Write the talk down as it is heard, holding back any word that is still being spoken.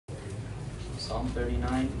Psalm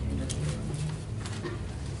 39.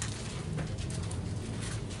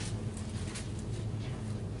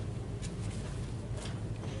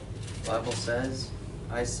 The Bible says,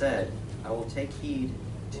 I said, I will take heed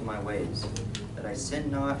to my ways, that I sin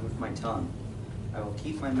not with my tongue. I will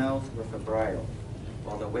keep my mouth with a bridle,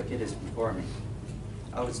 while the wicked is before me.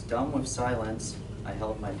 I was dumb with silence, I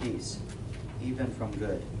held my peace, even from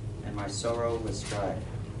good, and my sorrow was dried.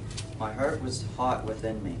 My heart was hot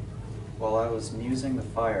within me, while I was musing the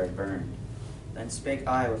fire burned. Then spake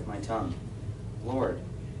I with my tongue, Lord,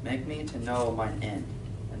 make me to know mine end,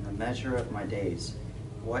 and the measure of my days,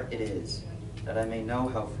 what it is, that I may know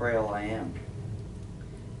how frail I am.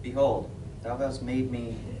 Behold, thou hast made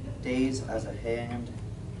me days as a hand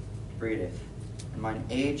breatheth, and mine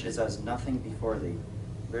age is as nothing before thee.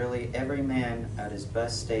 Verily, every man at his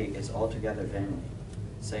best state is altogether vanity.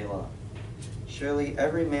 Selah. Surely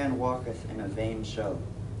every man walketh in a vain show.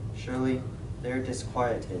 Surely they are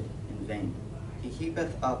disquieted in vain. He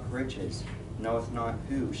heapeth up riches, knoweth not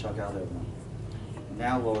who shall gather them.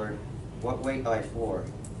 Now, Lord, what wait I for?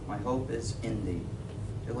 My hope is in thee.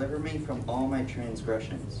 Deliver me from all my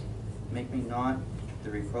transgressions. Make me not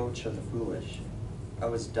the reproach of the foolish. I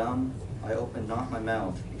was dumb, I opened not my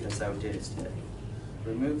mouth, because thou didst it.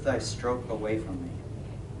 Remove thy stroke away from me.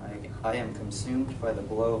 I am consumed by the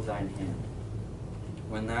blow of thine hand.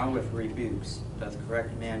 When thou with rebukes doth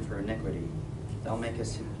correct man for iniquity, thou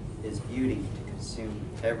makest his beauty to consume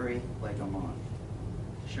every like a moth.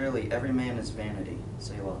 Surely every man is vanity,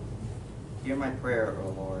 Selah. Hear my prayer, O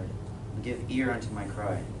Lord, and give ear unto my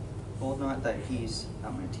cry. Hold not thy peace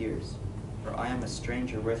at my tears, for I am a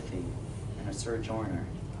stranger with thee, and a sojourner,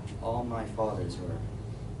 all my fathers were.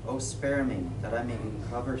 O spare me, that I may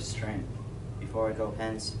recover strength, before I go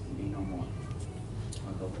hence and be no more.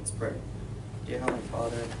 Okay, let's pray. Dear Heavenly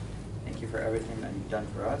Father, thank you for everything that you've done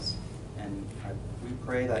for us, and we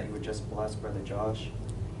pray that you would just bless Brother Josh,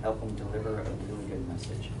 help him deliver a really good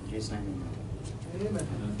message. In Jesus' name, amen.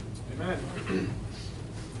 Amen. Amen.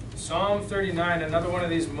 Psalm 39, another one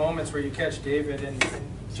of these moments where you catch David, and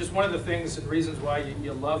just one of the things and reasons why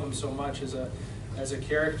you love him so much as a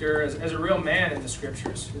character, as a real man in the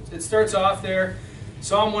scriptures. It starts off there,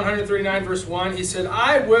 Psalm 139 verse 1, he said,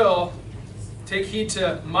 I will take heed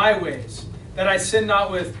to my ways, that I sin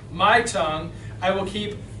not with my tongue. I will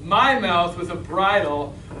keep my mouth with a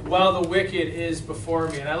bridle while the wicked is before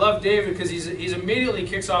me. And I love David because he's immediately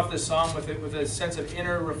kicks off this psalm with a sense of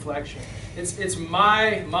inner reflection. It's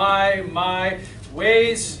my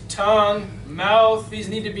ways, tongue, mouth. These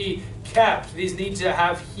need to be kept. These need to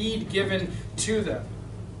have heed given to them.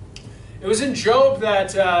 It was in Job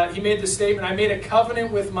that he made the statement, I made a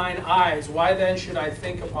covenant with mine eyes. Why then should I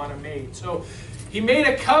think upon a maid? So he made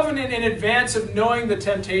a covenant in advance of knowing the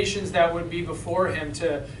temptations that would be before him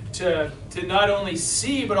to not only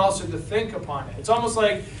see, but also to think upon it. It's almost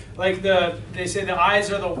like they say the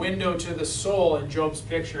eyes are the window to the soul in Job's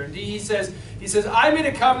picture. And he says, I made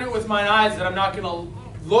a covenant with mine eyes that I'm not going to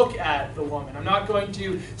look at the woman. I'm not going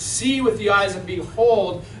to see with the eyes and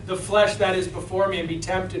behold the flesh that is before me and be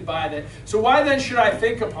tempted by that. So why then should I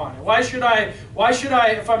think upon it? Why should I,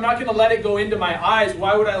 if I'm not going to let it go into my eyes,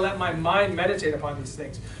 why would I let my mind meditate upon these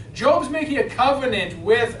things? Job's making a covenant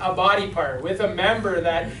with a body part, with a member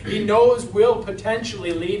that he knows will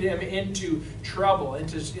potentially lead him into trouble,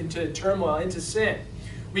 into turmoil, into sin.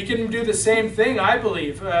 We can do the same thing, I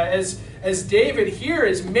believe, as David here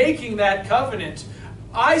is making that covenant.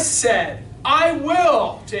 I said, I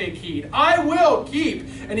will take heed. I will keep.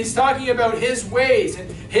 And he's talking about his ways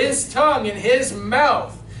and his tongue and his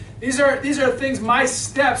mouth. These are things, my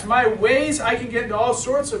steps, my ways, I can get into all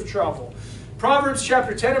sorts of trouble. Proverbs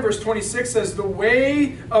chapter 10 and verse 26 says, the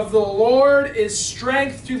way of the Lord is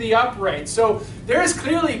strength to the upright. So there is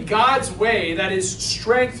clearly God's way that is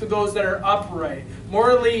strength to those that are upright,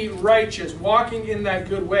 morally righteous, walking in that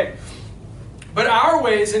good way. But our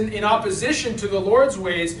ways, in opposition to the Lord's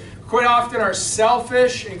ways, quite often are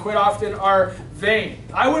selfish and quite often are vain.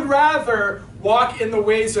 I would rather walk in the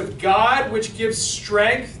ways of God, which gives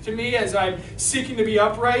strength to me as I'm seeking to be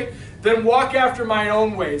upright, than walk after my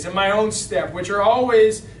own ways and my own step, which are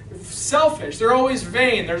always selfish. They're always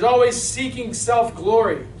vain. There's always seeking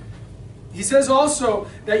self-glory. He says also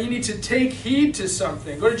that you need to take heed to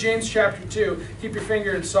something. Go to James chapter 2. Keep your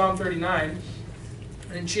finger in Psalm 39.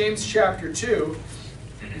 In James chapter 2,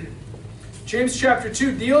 James chapter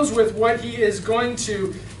 2 deals with what he is going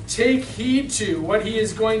to take heed to, what he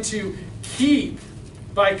is going to keep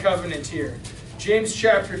by covenant here. James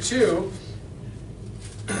chapter 2,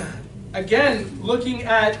 again, looking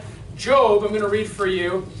at Job, I'm going to read for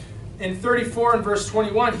you. In 34 and verse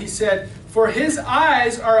 21, he said, For his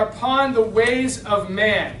eyes are upon the ways of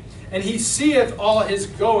man, and he seeth all his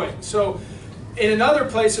going. So in another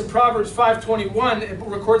place in Proverbs 5:21, it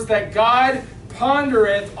records that God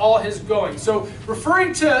pondereth all his going. So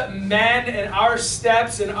referring to man and our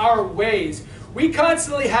steps and our ways, we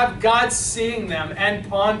constantly have God seeing them and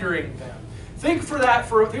pondering them. Think about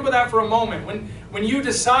that for a moment. When you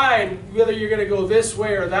decide whether you're going to go this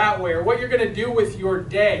way or that way, or what you're going to do with your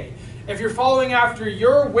day, if you're following after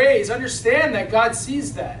your ways, understand that God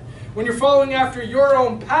sees that. When you're following after your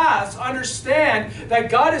own paths, understand that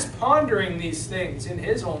God is pondering these things in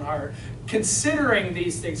his own heart, considering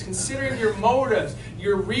these things, considering your motives,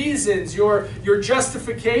 your reasons, your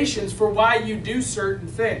justifications for why you do certain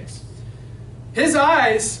things. His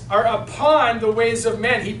eyes are upon the ways of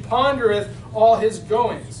men. He pondereth all his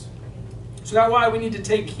goings. So that's why we need to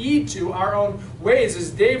take heed to our own ways, as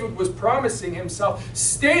David was promising himself,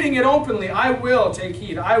 stating it openly, I will take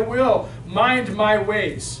heed. I will mind my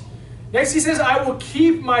ways. Next he says, I will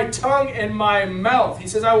keep my tongue and my mouth. He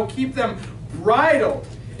says, I will keep them bridled.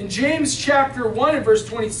 In James chapter 1 and verse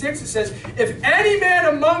 26 it says, if any man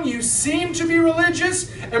among you seem to be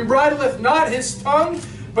religious, and bridleth not his tongue,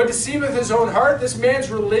 but deceiveth his own heart, this man's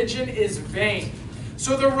religion is vain.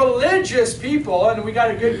 So the religious people, and we got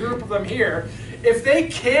a good group of them here, if they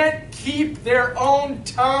can't keep their own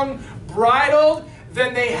tongue bridled,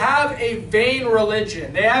 then they have a vain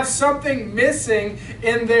religion. They have something missing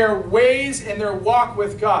in their ways and their walk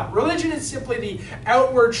with God. Religion is simply the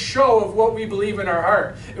outward show of what we believe in our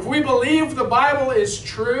heart. If we believe the Bible is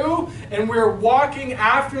true and we're walking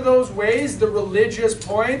after those ways, the religious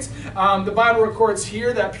points, the Bible records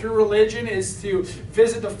here that pure religion is to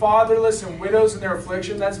visit the fatherless and widows in their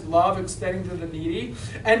affliction. That's love extending to the needy.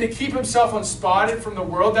 And to keep himself unspotted from the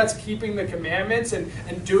world, that's keeping the commandments and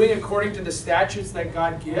doing according to the statutes that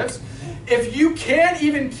God gives. If you can't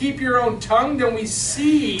even keep your own tongue, then we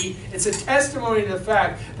see it's a testimony to the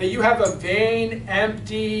fact that you have a vain,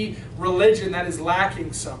 empty religion that is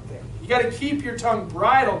lacking something. You got to keep your tongue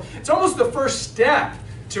bridled. It's almost the first step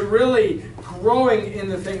to really growing in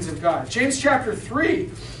the things of God. James chapter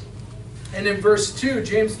 3 and in verse 2,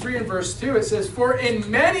 James 3 and verse 2, it says, for in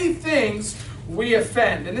many things we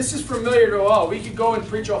offend. And this is familiar to all. We could go and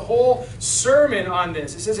preach a whole sermon on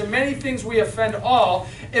this. It says, in many things we offend all.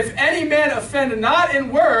 If any man offend not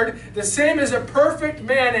in word, the same is a perfect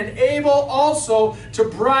man, and able also to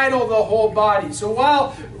bridle the whole body. So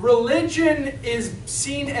while religion is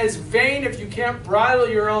seen as vain if you can't bridle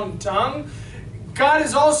your own tongue, God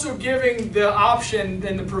is also giving the option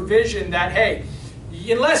and the provision that, hey,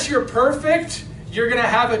 unless you're perfect, you're going to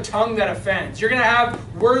have a tongue that offends. You're going to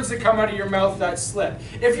have words that come out of your mouth that slip.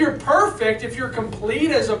 If you're perfect, if you're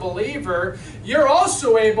complete as a believer, you're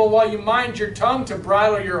also able, while you mind your tongue, to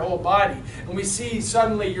bridle your whole body. And we see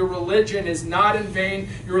suddenly your religion is not in vain.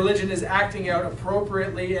 Your religion is acting out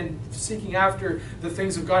appropriately and seeking after the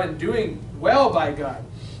things of God and doing well by God.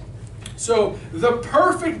 So the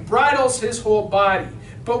perfect bridles his whole body.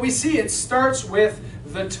 But we see it starts with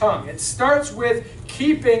the tongue. It starts with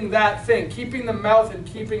keeping that thing, keeping the mouth and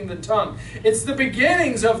keeping the tongue. It's the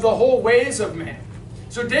beginnings of the whole ways of man.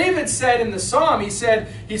 So David said in the psalm, he said,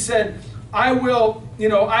 I will,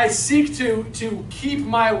 I seek to keep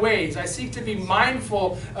my ways. I seek to be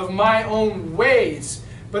mindful of my own ways.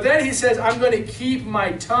 But then he says, I'm going to keep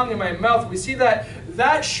my tongue and my mouth. We see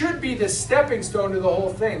that should be the stepping stone to the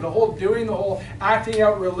whole thing. The whole doing, the whole acting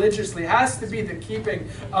out religiously has to be the keeping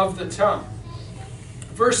of the tongue.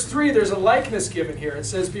 Verse 3, there's a likeness given here. It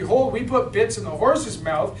says, behold, we put bits in the horse's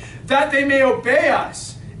mouth, that they may obey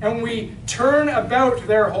us, and we turn about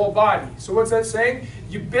their whole body. So what's that saying?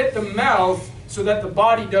 You bit the mouth so that the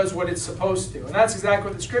body does what it's supposed to. And that's exactly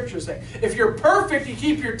what the scriptures say. If you're perfect, you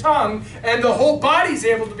keep your tongue, and the whole body's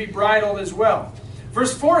able to be bridled as well.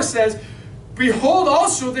 Verse 4 says, behold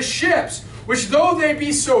also the ships, which though they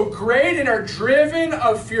be so great and are driven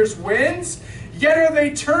of fierce winds, yet are they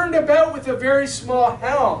turned about with a very small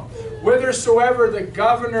helm, whithersoever the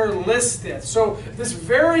governor listeth. So this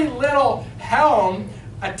very little helm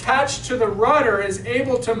attached to the rudder is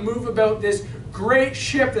able to move about this great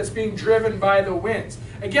ship that's being driven by the winds.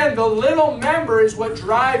 Again, the little member is what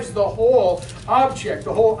drives the whole object,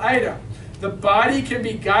 the whole item. The body can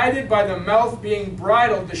be guided by the mouth being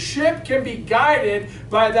bridled. The ship can be guided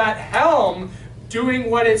by that helm doing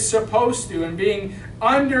what it's supposed to and being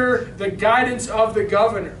under the guidance of the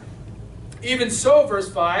governor. Even so,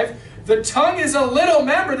 verse 5, the tongue is a little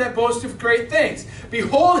member that boasteth great things.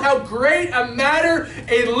 Behold, how great a matter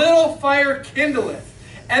a little fire kindleth.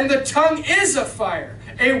 And the tongue is a fire,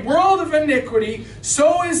 a world of iniquity,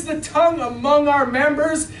 so is the tongue among our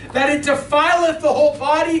members, that it defileth the whole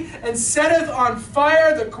body, and setteth on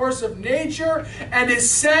fire the course of nature, and is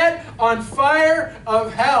set on fire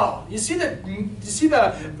of hell. You see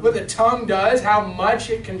what the tongue does, how much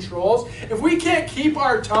it controls? If we can't keep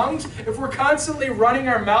our tongues, if we're constantly running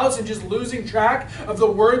our mouths and just losing track of the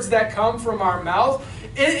words that come from our mouth,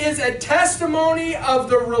 it is a testimony of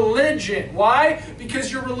the religion. Why?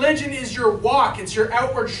 Because your religion is your walk. It's your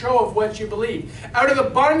outward show of what you believe. Out of the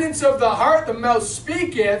abundance of the heart, the mouth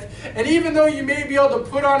speaketh. And even though you may be able to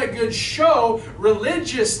put on a good show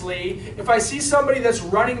religiously, if I see somebody that's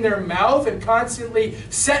running their mouth and constantly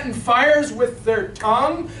setting fires with their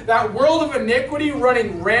tongue, that world of iniquity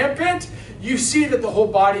running rampant, you see that the whole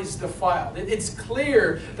body is defiled. It's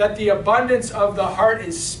clear that the abundance of the heart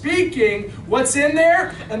is speaking what's in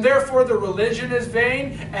there, and therefore the religion is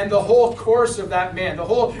vain, and the whole course of that man, the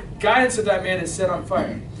whole guidance of that man is set on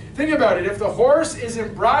fire. Think about it. If the horse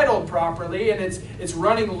isn't bridled properly and it's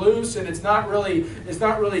running loose and it's not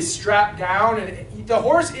really strapped down, and the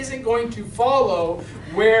horse isn't going to follow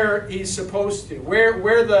where he's supposed to,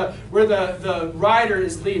 where the rider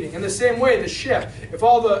is leading. In the same way, the ship. If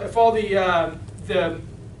all the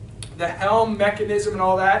helm mechanism and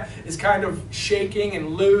all that is kind of shaking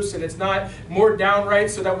and loose, and it's not more downright,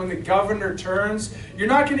 so that when the governor turns, you're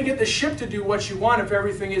not going to get the ship to do what you want if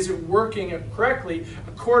everything isn't working correctly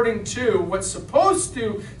according to what's supposed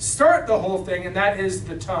to start the whole thing, and that is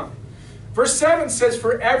the tongue. Verse 7 says,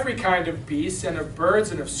 for every kind of beast, and of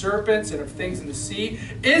birds, and of serpents, and of things in the sea,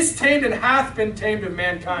 is tamed and hath been tamed of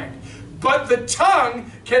mankind. But the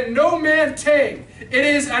tongue can no man tame. It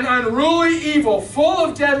is an unruly evil, full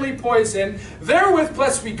of deadly poison. Therewith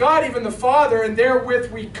bless we God, even the Father, and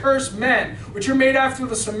therewith we curse men, which are made after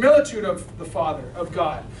the similitude of the Father, of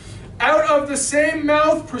God. Out of the same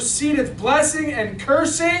mouth proceedeth blessing and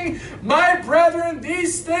cursing. My brethren,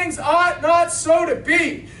 these things ought not so to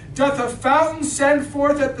be. Doth a fountain send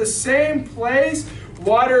forth at the same place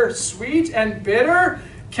water sweet and bitter?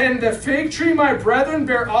 Can the fig tree, my brethren,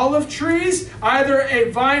 bear olive trees, either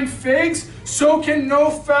a vine figs? So can no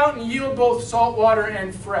fountain yield both salt water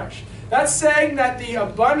and fresh. That's saying that the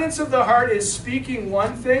abundance of the heart is speaking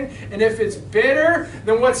one thing, and if it's bitter,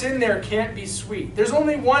 then what's in there can't be sweet. There's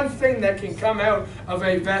only one thing that can come out of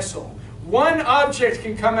a vessel. One object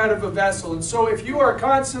can come out of a vessel. And so if you are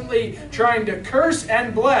constantly trying to curse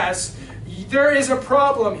and bless, there is a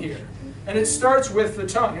problem here. And it starts with the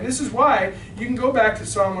tongue. And this is why, you can go back to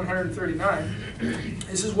Psalm 139.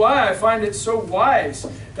 This is why I find it so wise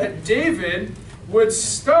that David would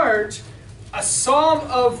start a psalm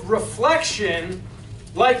of reflection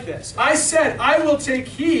like this. I said, I will take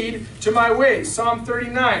heed to my ways. Psalm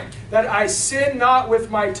 39, that I sin not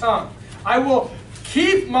with my tongue. I will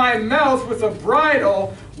keep my mouth with a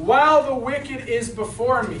bridle while the wicked is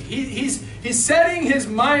before me. He's setting his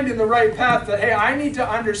mind in the right path that, hey, I need to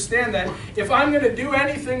understand that if I'm going to do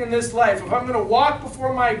anything in this life, if I'm going to walk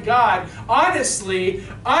before my God, honestly,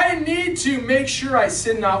 I need to make sure I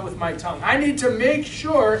sin not with my tongue. I need to make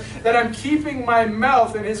sure that I'm keeping my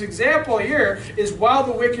mouth. And his example here is while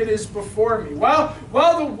the wicked is before me. While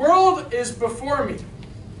the world is before me.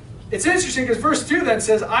 It's interesting because verse 2 then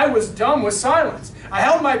says, I was dumb with silence. I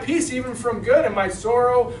held my peace even from good, and my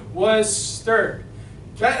sorrow was stirred.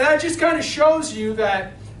 That just kind of shows you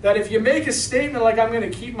that if you make a statement like, I'm going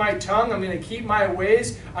to keep my tongue, I'm going to keep my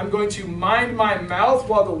ways, I'm going to mind my mouth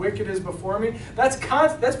while the wicked is before me, that's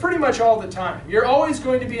pretty much all the time. You're always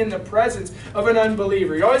going to be in the presence of an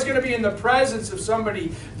unbeliever. You're always going to be in the presence of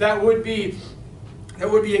somebody that would be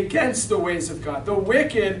against the ways of God. The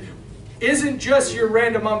wicked isn't just your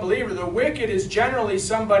random unbeliever. The wicked is generally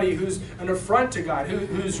somebody who's an affront to God,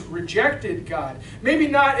 who's rejected God. Maybe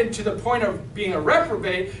not to the point of being a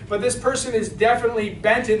reprobate, but this person is definitely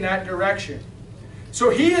bent in that direction.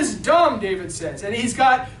 So he is dumb, David says, and he's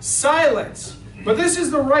got silence. But this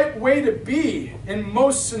is the right way to be in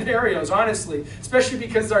most scenarios, honestly, especially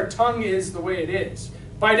because our tongue is the way it is.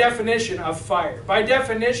 By definition, of fire. By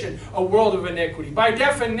definition, a world of iniquity. By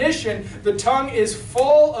definition, the tongue is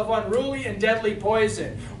full of unruly and deadly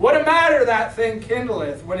poison. What a matter that thing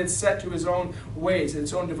kindleth when it's set to his own ways,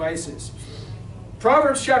 its own devices.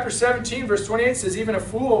 Proverbs chapter 17, verse 28 says, even a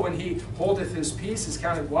fool, when he holdeth his peace, is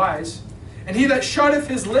counted wise. And he that shutteth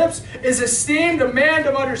his lips is esteemed a man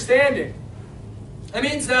of understanding. That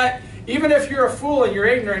means that even if you're a fool and you're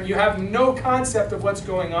ignorant, you have no concept of what's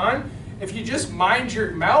going on, if you just mind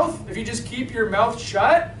your mouth, if you just keep your mouth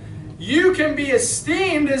shut, you can be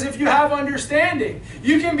esteemed as if you have understanding.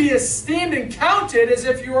 You can be esteemed and counted as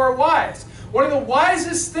if you are wise. One of the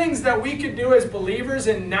wisest things that we could do as believers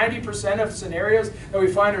in 90% of scenarios that we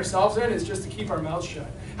find ourselves in is just to keep our mouths shut.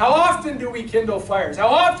 How often do we kindle fires? How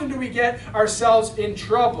often do we get ourselves in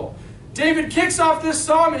trouble? David kicks off this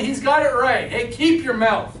psalm and he's got it right. Hey, keep your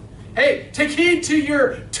mouth. Hey, take heed to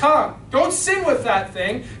your tongue. Don't sin with that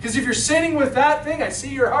thing, because if you're sinning with that thing, I see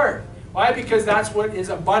your heart. Why? Because that's what is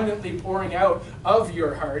abundantly pouring out of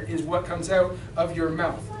your heart, is what comes out of your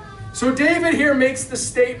mouth. So David here makes the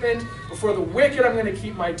statement, before the wicked, I'm going to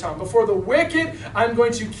keep my tongue. Before the wicked, I'm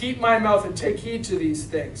going to keep my mouth and take heed to these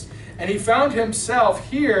things. And he found himself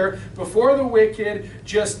here, before the wicked,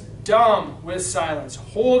 just dumb with silence,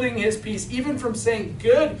 holding his peace, even from saying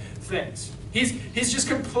good things. He's just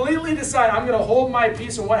completely decided, I'm going to hold my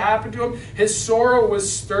peace. And what happened to him? His sorrow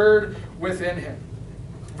was stirred within him.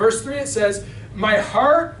 Verse 3, it says, my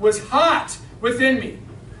heart was hot within me.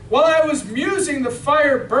 While I was musing, the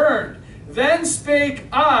fire burned. Then spake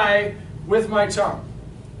I with my tongue.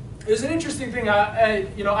 There's an interesting thing. I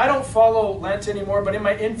don't follow Lent anymore, but in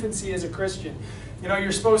my infancy as a Christian,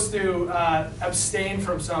 you're supposed to abstain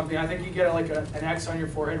from something. I think you get like an X on your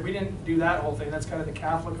forehead. We didn't do that whole thing. That's kind of the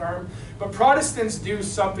Catholic arm. But Protestants do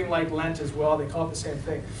something like Lent as well. They call it the same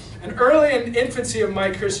thing. And early in infancy of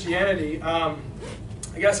my Christianity,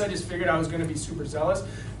 I guess I just figured I was going to be super zealous.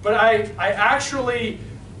 But I actually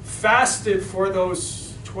fasted for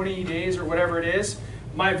those 20 days or whatever it is,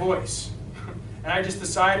 my voice. And I just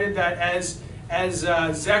decided that as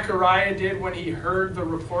Zechariah did when he heard the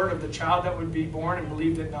report of the child that would be born and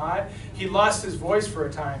believed it not, he lost his voice for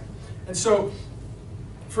a time. And so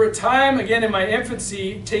for a time, again, in my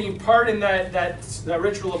infancy, taking part in that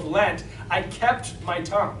ritual of Lent, I kept my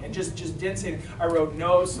tongue and just didn't say it. I wrote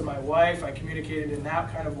notes to my wife. I communicated in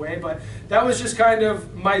that kind of way. But that was just kind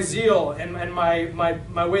of my zeal and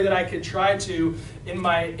my way that I could try to, in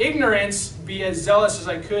my ignorance, be as zealous as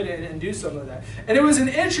I could and do some of that. And it was an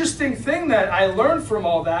interesting thing that I learned from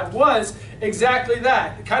all that was exactly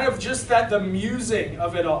that. Kind of just the musing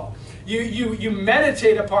of it all. You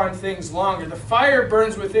meditate upon things longer. The fire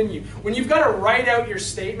burns within you. When you've got to write out your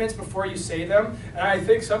statements before you say them, and I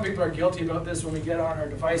think some people are guilty about this when we get on our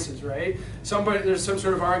devices, right? There's some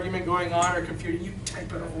sort of argument going on or confusion. You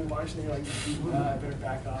type in a whole bunch and you're like, I better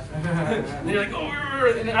back off. And you're like,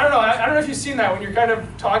 oh, and I don't know if you've seen that when you're kind of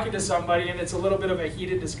talking to somebody and it's a little bit of a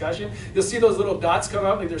heated discussion. You'll see those little dots come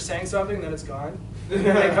up like they're saying something, then it's gone. And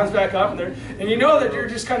then it comes back up and you know that you're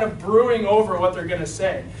just kind of brewing over what they're going to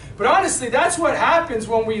say. But honestly, that's what happens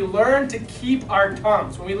when we learn to keep our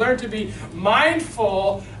tongues, when we learn to be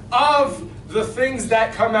mindful of the things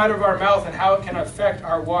that come out of our mouth and how it can affect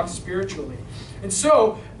our walk spiritually. And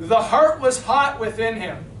so, the heart was hot within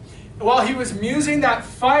him. While he was musing, that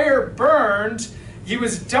fire burned. He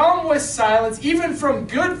was dumb with silence, even from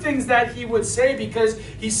good things that he would say, because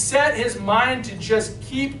he set his mind to just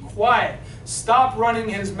keep quiet. Stop running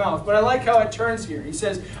his mouth. But I like how it turns here. He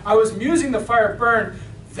says, I was musing, the fire burned.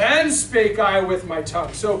 Then spake I with my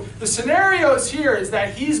tongue. So the scenarios here is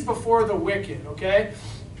that he's before the wicked, okay?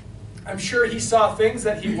 I'm sure he saw things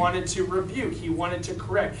that he wanted to rebuke. He wanted to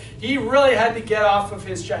correct. He really had to get off of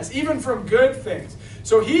his chest, even from good things.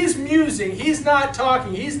 So he's musing. He's not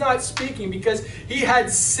talking. He's not speaking because he had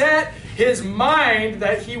set his mind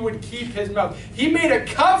that he would keep his mouth. He made a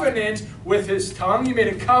covenant with his tongue. He made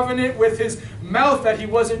a covenant with his mouth that he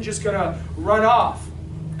wasn't just going to run off.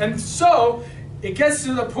 And so it gets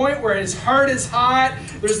to the point where his heart is hot.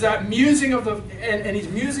 There's that musing of and he's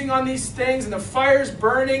musing on these things, and the fire's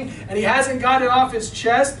burning, and he hasn't got it off his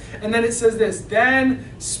chest. And then it says this, then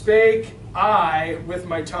spake I with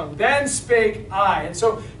my tongue. Then spake I. And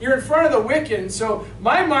so you're in front of the wicked. And so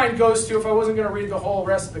my mind goes to, if I wasn't going to read the whole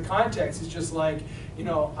rest of the context, it's just like,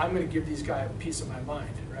 I'm going to give these guys a piece of my mind.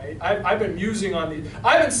 Right? I've been musing on these.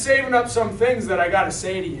 I've been saving up some things that I got to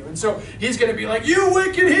say to you. And so he's going to be like, you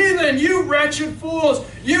wicked heathen, you wretched fools,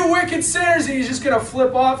 you wicked sinners. And he's just going to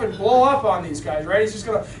flip off and blow up on these guys, right? He's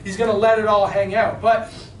going to let it all hang out.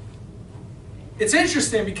 But it's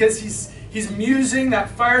interesting because he's musing, that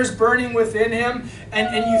fire's burning within him.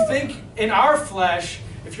 And you think in our flesh,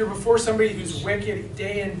 if you're before somebody who's wicked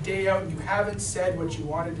day in, day out, and you haven't said what you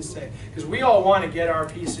wanted to say, because we all want to get our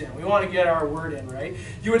piece in. We want to get our word in, right?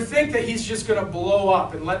 You would think that he's just going to blow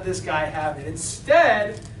up and let this guy have it.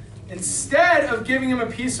 Instead of giving him a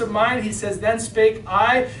peace of mind, he says, then spake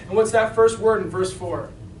I. And what's that first word in verse 4?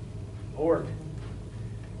 Lord.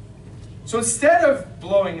 So instead of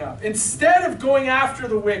blowing up, instead of going after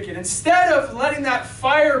the wicked, instead of letting that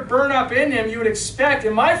fire burn up in him, you would expect,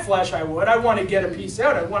 in my flesh I want to get a piece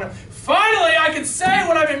out. Finally I can say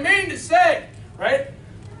what I've been meaning to say, right?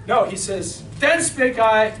 No, he says, then spake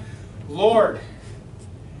I, Lord.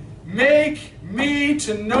 make me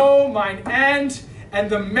to know mine end, and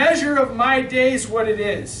the measure of my days what it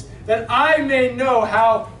is, that I may know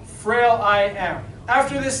how frail I am.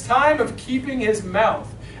 After this time of keeping his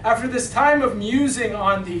mouth, after this time of musing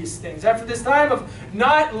on these things, after this time of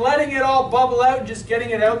not letting it all bubble out and just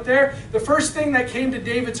getting it out there, the first thing that came to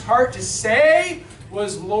David's heart to say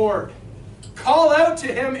was, Lord. Call out to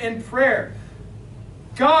him in prayer.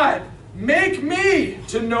 God, make me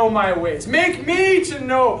to know my ways. Make me to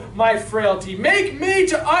know my frailty. Make me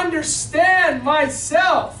to understand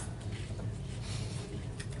myself.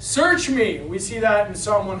 Search me. We see that in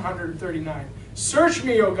Psalm 139. Search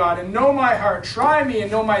me, O God, and know my heart. Try me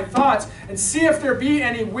and know my thoughts, and see if there be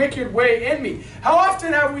any wicked way in me. How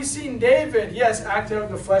often have we seen David, yes, act out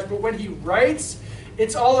in the flesh, but when he writes,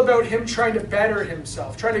 it's all about him trying to better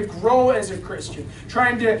himself, trying to grow as a Christian,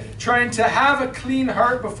 trying to have a clean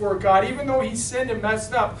heart before God. Even though he sinned and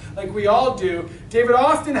messed up like we all do, David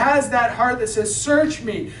often has that heart that says, search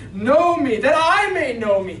me, know me, that I may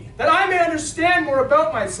know me, that I may understand more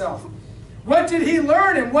about myself. What did he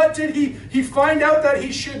learn and what did he find out that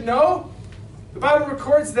he should know? The Bible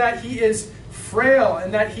records that he is frail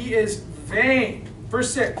and that he is vain.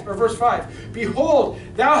 Verse 5, Behold,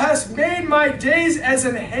 thou hast made my days as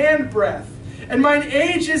an handbreadth, and mine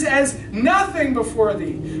age is as nothing before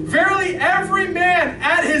thee. Verily every man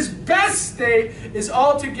at his best state is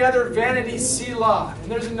altogether vanity, Selah. And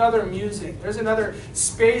there's another musing. There's another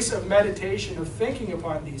space of meditation, of thinking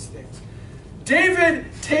upon these things. David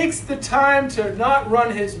takes the time to not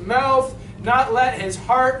run his mouth, not let his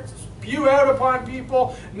heart spew out upon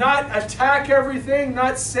people, not attack everything,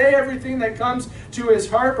 not say everything that comes to his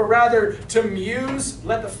heart, but rather to muse,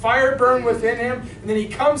 let the fire burn within him. And then he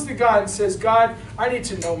comes to God and says, God, I need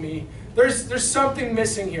to know me. There's something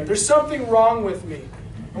missing here. There's something wrong with me.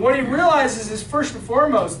 And what he realizes is, first and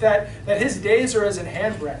foremost, that his days are as a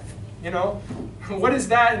handbreadth. You know, what is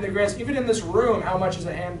that in the grand scheme? Even in this room, how much is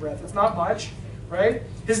a handbreadth? It's not much, right?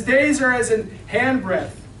 His days are as a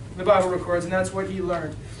handbreadth, the Bible records, and that's what he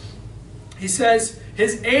learned. He says,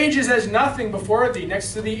 his age is as nothing before thee,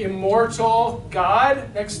 next to the immortal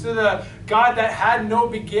God, next to the God that had no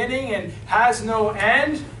beginning and has no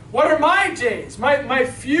end. What are my days? My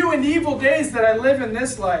few and evil days that I live in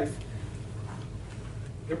this life?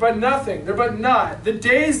 They're but nothing. They're but naught. The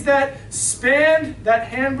days that span that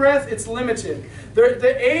handbreadth, it's limited.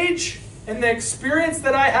 The age and the experience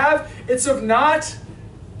that I have, it's of naught.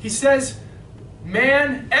 He says,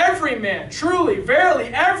 man, every man, truly, verily,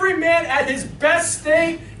 every man at his best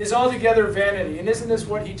state is altogether vanity. And isn't this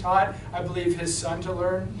what he taught, I believe, his son to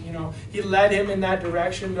learn? You know, he led him in that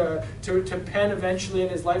direction to pen eventually in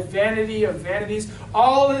his life. Vanity of vanities.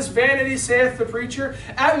 All is vanity, saith the preacher.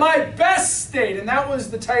 At my best state, and that was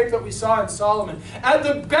the type that we saw in Solomon. At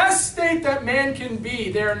the best state that man can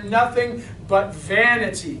be, they're nothing but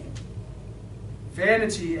vanity.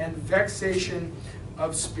 Vanity and vexation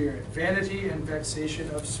of spirit. Vanity and vexation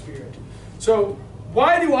of spirit. So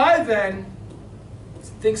why do I then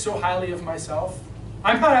think so highly of myself?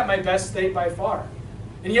 I'm not at my best state by far.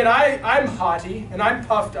 And yet I'm haughty and I'm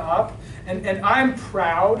puffed up and I'm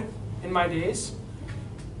proud in my days.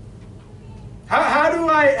 How do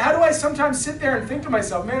I sometimes sit there and think to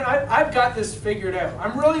myself, man, I've got this figured out.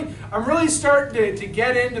 I'm really starting to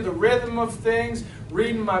get into the rhythm of things,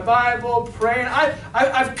 reading my Bible, praying.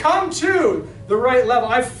 I've come to the right level.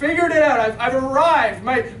 I've figured it out. I've arrived.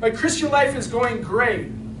 My Christian life is going great.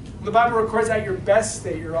 The Bible records at your best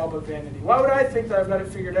state, you're all but vanity. Why would I think that I've got it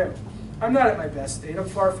figured out? I'm not at my best state. I'm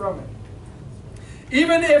far from it.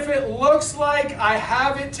 Even if it looks like I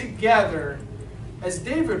have it together, as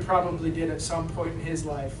David probably did at some point in his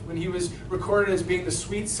life, when he was recorded as being the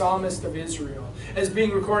sweet psalmist of Israel, as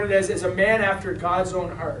being recorded as a man after God's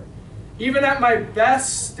own heart. Even at my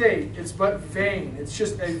best state, it's but vain. It's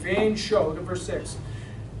just a vain show. Look at verse 6.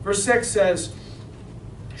 Verse 6 says,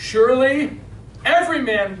 Surely every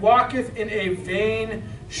man walketh in a vain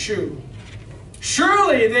shew.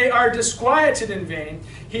 Surely they are disquieted in vain.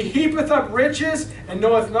 He heapeth up riches, and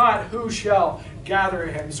knoweth not who shall gather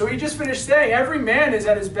him. So he just finished saying, every man is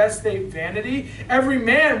at his best state vanity. Every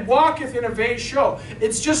man walketh in a vain show.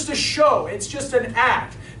 It's just a show. It's just an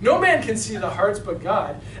act. No man can see the hearts but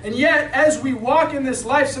God. And yet, as we walk in this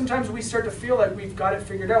life, sometimes we start to feel like we've got it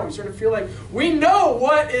figured out. We start to feel like we know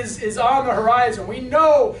what is on the horizon. We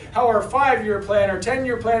know how our 5-year plan, our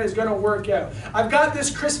 10-year plan is going to work out. I've got this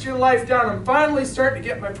Christian life down. I'm finally starting to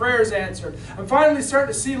get my prayers answered. I'm finally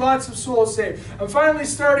starting to see lots of souls saved. I'm finally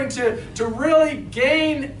starting to really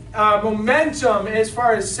gain momentum as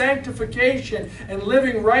far as sanctification and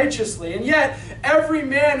living righteously. And yet, every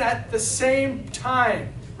man at the same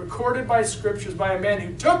time, recorded by scriptures by a man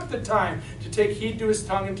who took the time to take heed to his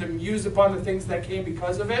tongue and to muse upon the things that came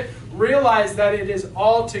because of it, realize that it is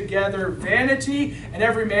altogether vanity, and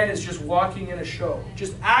every man is just walking in a show,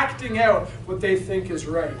 just acting out what they think is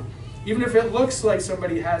right, even if it looks like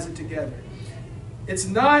somebody has it together. It's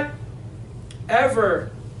not ever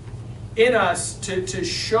in us to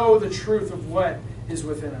show the truth of what is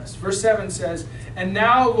within us. Verse 7 says, "And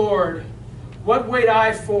now, Lord, what wait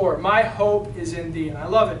I for? My hope is in thee." And I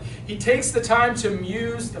love it. He takes the time to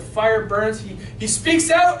muse, the fire burns. He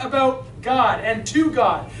speaks out about God and to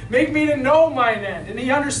God. "Make me to know mine end." And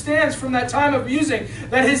he understands from that time of musing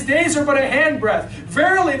that his days are but a handbreadth.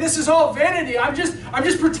 Verily, this is all vanity. I'm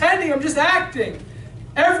just pretending, I'm just acting.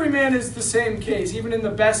 Every man is the same case, even in the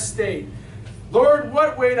best state. Lord,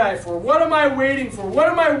 what wait I for? What am I waiting for? What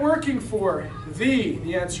am I working for? Thee.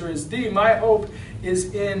 The answer is thee. My hope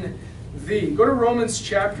is in thee. Go to Romans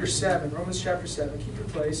chapter 7. Romans chapter 7. Keep your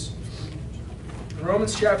place.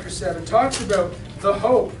 Romans chapter 7 talks about the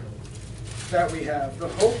hope that we have. The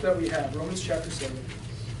hope that we have. Romans chapter 7.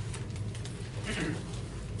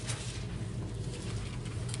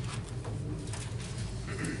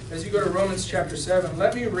 As you go to Romans chapter 7,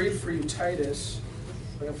 let me read for you Titus,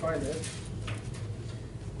 if I can find it.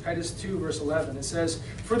 Titus 2, verse 11. It says,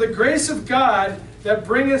 "For the grace of God that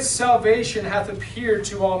bringeth salvation hath appeared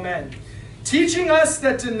to all men, teaching us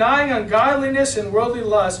that denying ungodliness and worldly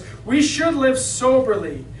lust, we should live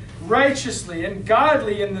soberly, righteously, and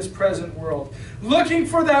godly in this present world, looking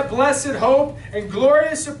for that blessed hope and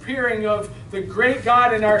glorious appearing of the great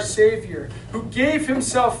God and our Savior, who gave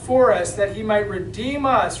himself for us, that he might redeem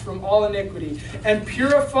us from all iniquity, and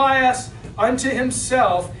purify us unto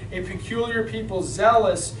himself, a peculiar people,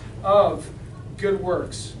 zealous of good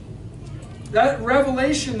works." That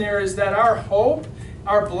revelation there is that our hope,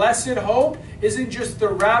 our blessed hope, isn't just the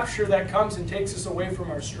rapture that comes and takes us away from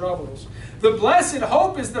our struggles. The blessed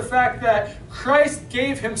hope is the fact that Christ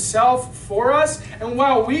gave himself for us, and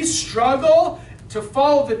while we struggle to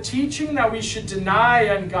follow the teaching that we should deny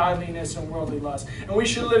ungodliness and worldly lust, and we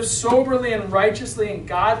should live soberly and righteously and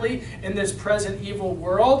godly in this present evil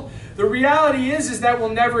world, the reality is that we'll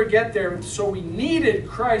never get there. So we needed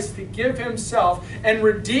Christ to give himself and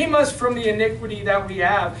redeem us from the iniquity that we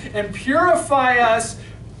have and purify us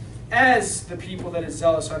as the people that is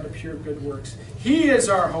zealous unto pure good works. He is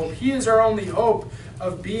our hope. He is our only hope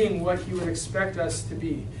of being what he would expect us to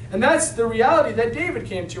be. And that's the reality that David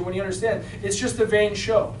came to when he understands it's just a vain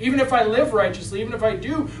show. Even if I live righteously, even if I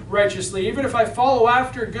do righteously, even if I follow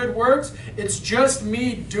after good works, it's just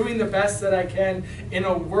me doing the best that I can in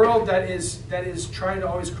a world that is trying to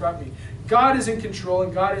always corrupt me. God is in control,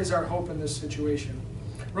 and God is our hope in this situation.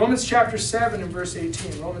 Romans chapter 7 and verse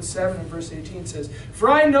 18. Romans 7 and verse 18 says, "For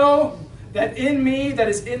I know that in me, that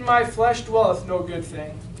is in my flesh, dwelleth no good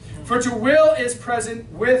thing. For to will is present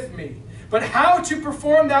with me. But how to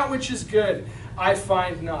perform that which is good, I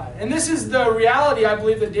find not." And this is the reality I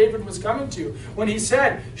believe that David was coming to when he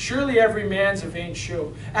said, "Surely every man's a vain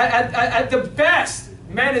show." At the best,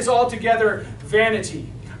 man is altogether vanity.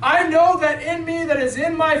 I know that in me, that is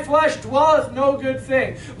in my flesh, dwelleth no good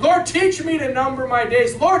thing. Lord, teach me to number my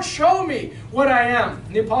days. Lord, show me what I am.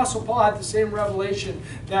 And the Apostle Paul had the same revelation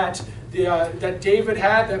that David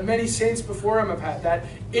had, that many saints before him have had, that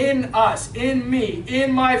in us, in me,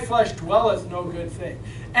 in my flesh dwelleth no good thing.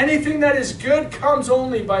 Anything that is good comes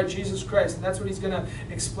only by Jesus Christ. And that's what he's going to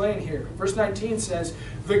explain here. Verse 19 says,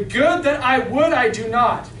 "The good that I would I do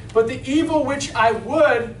not, but the evil which I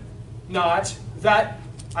would not, that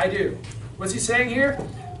I do." What's he saying here?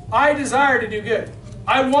 I desire to do good.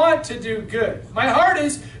 I want to do good. My heart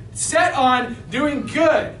is set on doing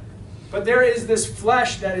good. But there is this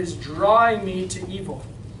flesh that is drawing me to evil.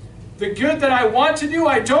 The good that I want to do,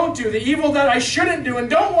 I don't do. The evil that I shouldn't do and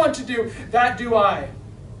don't want to do, that do I.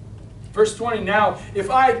 Verse 20, "Now,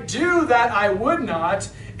 if I do that I would not,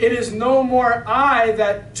 it is no more I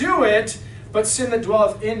that do it, but sin that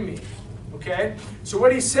dwelleth in me." Okay? So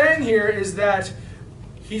what he's saying here is that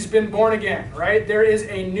he's been born again, right? There is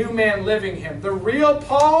a new man living him. The real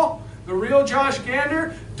Paul, the real Josh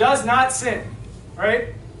Gander, does not sin,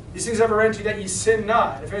 right? These things have a written to you that ye sin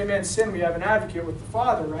not. If any man sin, we have an advocate with the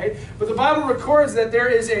Father, right? But the Bible records that there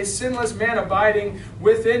is a sinless man abiding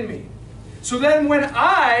within me. So then when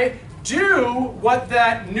I do what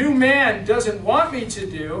that new man doesn't want me to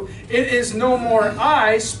do, it is no more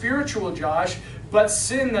I, spiritual Josh, but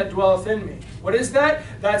sin that dwelleth in me. What is that?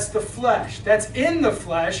 That's the flesh. That's in the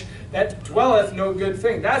flesh that dwelleth no good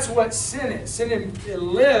thing. That's what sin is. Sin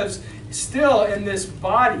lives still in this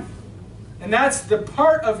body. And that's the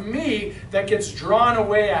part of me that gets drawn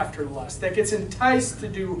away after lust, that gets enticed to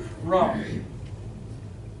do wrong.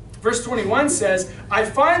 Verse 21 says, I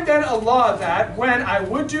find then a law that, when I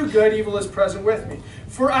would do good, evil is present with me.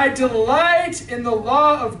 For I delight in the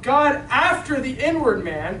law of God after the inward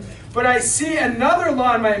man, but I see another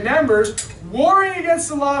law in my members, warring against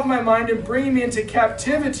the law of my mind and bringing me into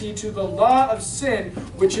captivity to the law of sin,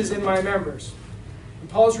 which is in my members. And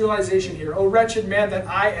Paul's realization here, O wretched man that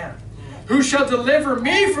I am, who shall deliver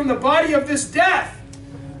me from the body of this death?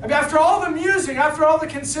 I mean, after all the musing, after all the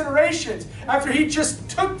considerations, after he just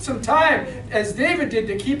took some time, as David did,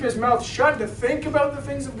 to keep his mouth shut, to think about the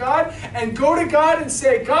things of God, and go to God and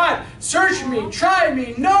say, God, search me, try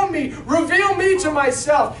me, know me, reveal me to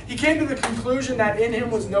myself. He came to the conclusion that in him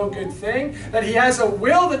was no good thing, that he has a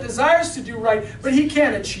will that desires to do right, but he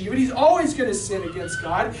can't achieve it. He's always going to sin against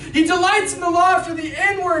God. He delights in the law after the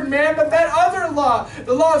inward man, but that other law,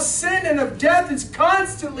 the law of sin and of death, is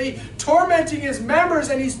constantly tormenting his members,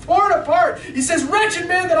 and he's torn apart. He says, wretched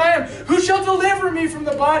man that I am, who shall deliver me from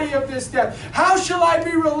the body of this death? How shall I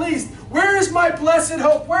be released? Where is my blessed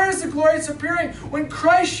hope? Where is the glorious appearing when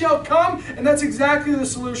Christ shall come? And that's exactly the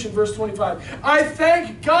solution. Verse 25. I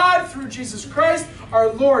thank God through Jesus Christ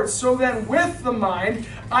our Lord. So then with the mind,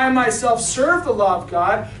 I myself serve the law of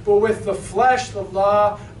God, but with the flesh, the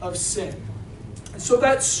law of sin. And so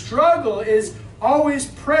that struggle is always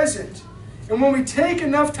present. And when we take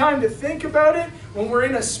enough time to think about it, when we're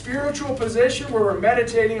in a spiritual position where we're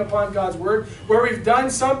meditating upon God's Word, where we've done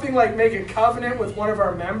something like make a covenant with one of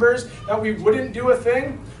our members that we wouldn't do a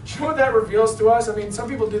thing, do you know what that reveals to us? I mean, some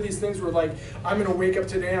people do these things where like, I'm going to wake up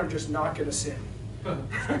today and I'm just not going to sin.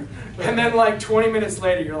 And then like 20 minutes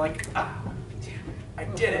later, you're like, ah, damn it, I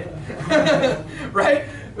did it. Right?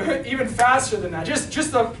 Even faster than that.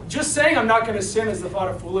 Just saying I'm not going to sin is the thought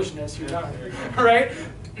of foolishness. You're done. Right?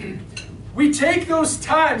 We take those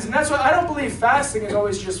times, and that's why I don't believe fasting is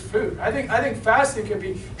always just food. I think fasting could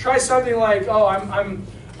be, try something like, oh, I'm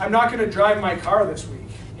not going to drive my car this week.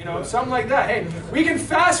 You know, something like that. Hey, we can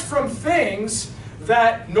fast from things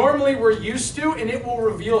that normally we're used to, and it will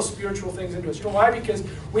reveal spiritual things into us. You know why? Because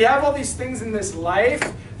we have all these things in this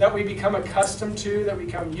life that we become accustomed to, that we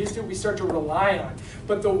become used to, we start to rely on.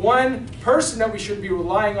 But the one person that we should be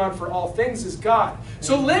relying on for all things is God.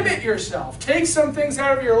 So limit yourself. Take some things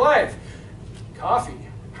out of your life. Coffee.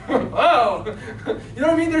 Oh, you know what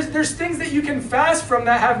I mean? There's things that you can fast from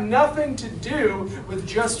that have nothing to do with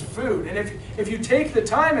just food. And if you take the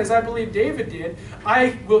time, as I believe David did,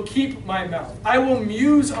 I will keep my mouth. I will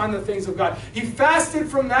muse on the things of God. He fasted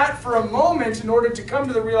from that for a moment in order to come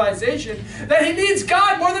to the realization that he needs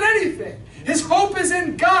God more than anything. His hope is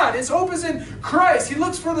in God. His hope is in Christ. He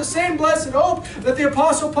looks for the same blessed hope that the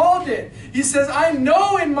Apostle Paul did. He says, I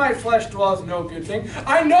know in my flesh dwells no good thing.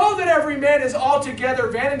 I know that every man is altogether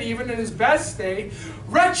vanity, even in his best state.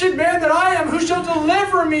 Wretched man that I am, who shall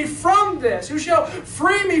deliver me from this? Who shall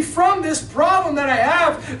free me from this problem that I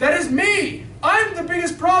have? That is me. I'm the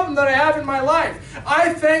biggest problem that I have in my life.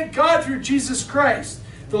 I thank God through Jesus Christ,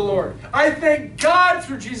 the Lord. I thank God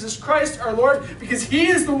through Jesus Christ our Lord, because he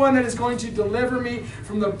is the one that is going to deliver me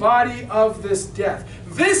from the body of this death.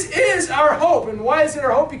 This is our hope. And why is it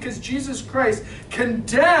our hope? Because Jesus Christ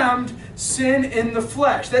condemned sin in the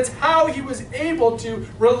flesh. That's how he was able to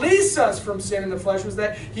release us from sin in the flesh, was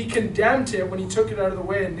that he condemned it when he took it out of the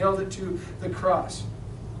way and nailed it to the cross.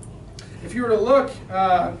 If you were to look,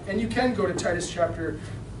 and you can go to Titus chapter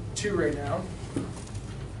 2 right now.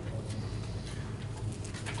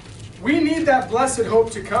 We need that blessed hope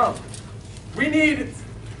to come. We need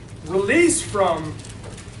release from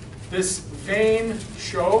this vain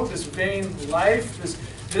show, this vain life,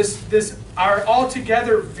 this our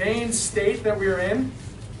altogether vain state that we are in.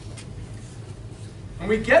 And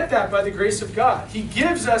we get that by the grace of God. He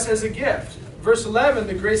gives us as a gift. Verse 11,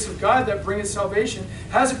 the grace of God that bringeth salvation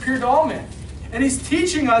has appeared to all men. And he's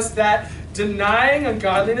teaching us that denying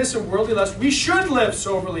ungodliness and worldly lust, we should live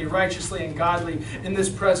soberly, righteously, and godly in this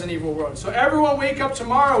present evil world. So everyone wake up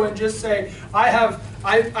tomorrow and just say, I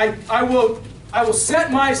will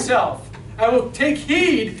set myself. I will take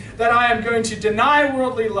heed that I am going to deny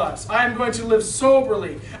worldly lust. I am going to live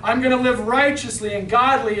soberly. I'm going to live righteously and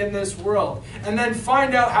godly in this world. And then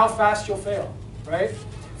find out how fast you'll fail, right?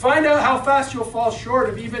 Find out how fast you'll fall short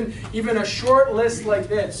of even a short list like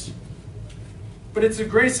this. But it's the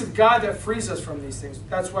grace of God that frees us from these things.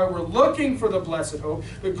 That's why we're looking for the blessed hope,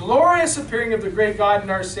 the glorious appearing of the great God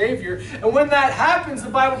and our Savior. And when that happens, the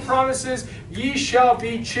Bible promises, ye shall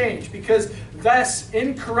be changed. Because this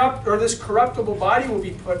corruptible body will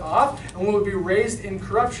be put off and will be raised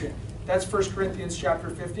incorruption. That's 1 Corinthians chapter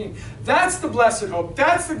 15. That's the blessed hope.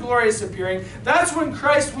 That's the glorious appearing. That's when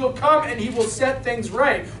Christ will come and he will set things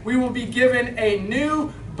right. We will be given a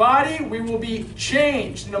new body, we will be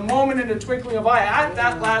changed in a moment, in a twinkling of an eye, at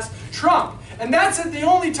that last trump. And that's at the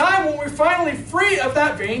only time when we're finally free of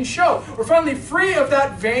that vain show. We're finally free of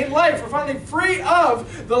that vain life. We're finally free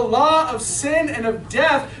of the law of sin and of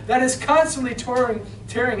death that is constantly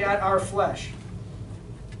tearing at our flesh.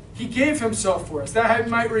 He gave himself for us, that he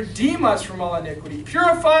might redeem us from all iniquity,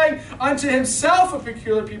 purifying unto himself a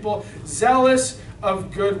peculiar people, zealous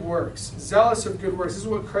of good works. Zealous of good works. This is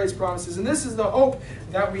what Christ promises. And this is the hope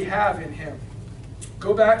that we have in him.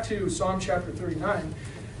 Go back to Psalm chapter 39.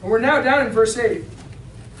 And we're now down in verse 8.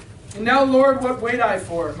 And now, Lord, what wait I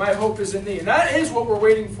for? My hope is in thee. And that is what we're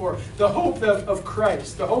waiting for. The hope of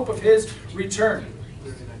Christ. The hope of his return.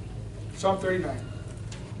 Psalm 39.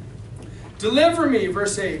 Deliver me,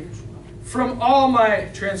 verse 8, from all my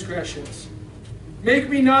transgressions. Make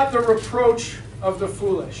me not the reproach of the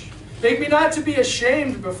foolish. Make me not to be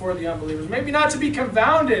ashamed before the unbelievers. Make me not to be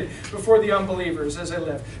confounded before the unbelievers as I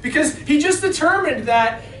live. Because he just determined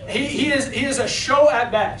that he is a show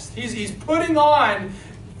at best. He's putting on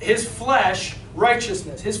his flesh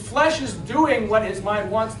righteousness. His flesh is doing what his mind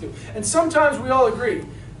wants to. And sometimes we all agree.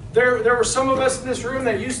 There were some of us in this room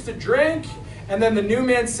that used to drink, and then the new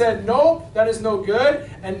man said, nope, that is no good.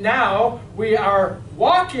 And now we are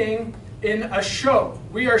walking in a show.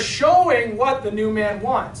 We are showing what the new man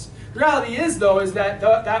wants. The reality is, though, is that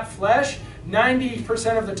that flesh,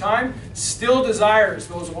 90% of the time, still desires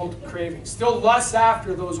those old cravings, still lusts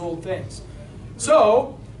after those old things.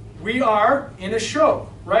 So, we are in a show,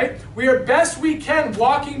 right? We are best we can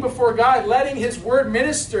walking before God, letting his word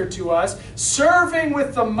minister to us, serving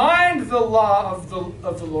with the mind the law of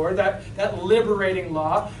the Lord, that liberating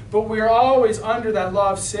law, but we are always under that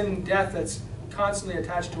law of sin and death that's constantly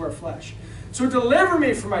attached to our flesh. So deliver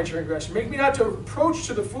me from my transgression. Make me not to approach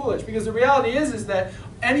to the foolish. Because the reality is that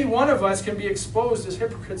any one of us can be exposed as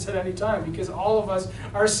hypocrites at any time. Because all of us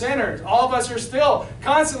are sinners. All of us are still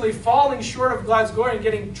constantly falling short of God's glory and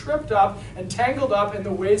getting tripped up and tangled up in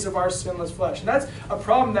the ways of our sinless flesh. And that's a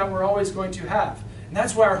problem that we're always going to have. And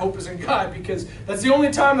that's why our hope is in God. Because that's the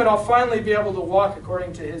only time that I'll finally be able to walk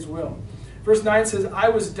according to his will. Verse 9 says, I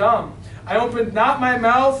was dumb. I opened not my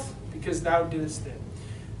mouth because thou didst it.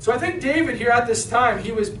 So I think David here at this time,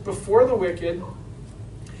 he was before the wicked.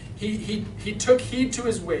 He took heed to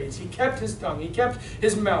his ways. He kept his tongue. He kept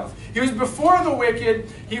his mouth. He was before the wicked.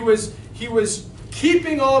 He was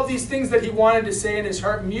keeping all of these things that he wanted to say in his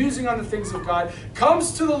heart, musing on the things of God.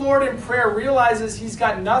 Comes to the Lord in prayer, realizes he's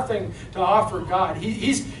got nothing to offer God.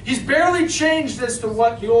 He's barely changed as to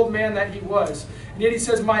what the old man that he was. And yet he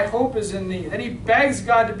says, my hope is in thee. Then he begs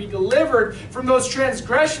God to be delivered from those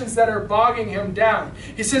transgressions that are bogging him down.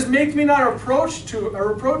 He says, make me not a reproach to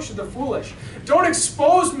the foolish. Don't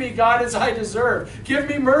expose me, God, as I deserve. Give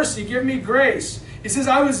me mercy. Give me grace. He says,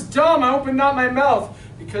 I was dumb. I opened not my mouth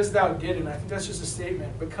because thou didn't. I think that's just a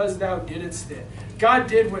statement. Because thou didst it. God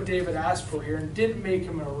did what David asked for here and didn't make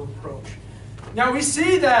him a reproach. Now we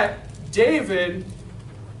see that David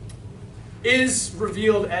is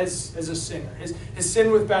revealed as a sinner. His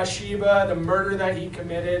sin with Bathsheba, the murder that he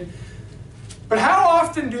committed. But how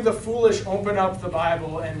often do the foolish open up the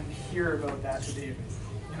Bible and hear about that to David?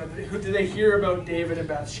 Do they hear about David and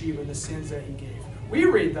Bathsheba and the sins that he gave? We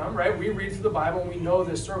read them, right? We read through the Bible and we know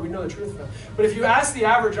this story. We know the truth of them. But if you ask the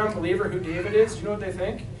average unbeliever who David is, you know what they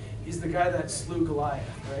think? He's the guy that slew Goliath,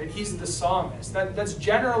 right? He's the psalmist. That's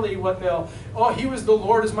generally what he was the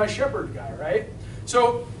Lord is my shepherd guy, right?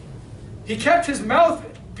 So he kept his mouth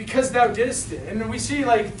because thou didst it. And we see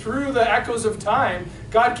through the echoes of time,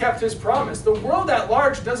 God kept his promise. The world at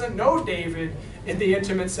large doesn't know David in the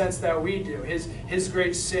intimate sense that we do, his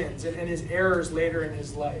great sins and his errors later in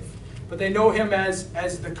his life. But they know him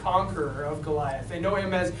as the conqueror of Goliath. They know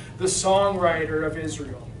him as the songwriter of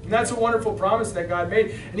Israel. And that's a wonderful promise that God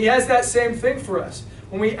made. And he has that same thing for us.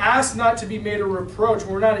 When we ask not to be made a reproach,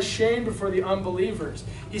 when we're not ashamed before the unbelievers.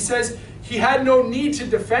 He says he had no need to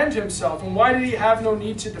defend himself. And why did he have no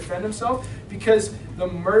need to defend himself? Because the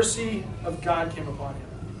mercy of God came upon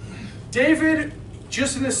him. David,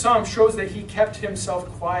 just in this psalm, shows that he kept himself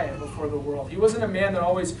quiet before the world. He wasn't a man that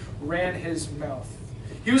always ran his mouth.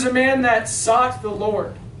 He was a man that sought the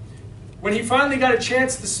Lord. When he finally got a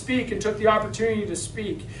chance to speak and took the opportunity to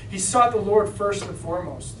speak, he sought the Lord first and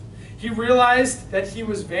foremost. He realized that he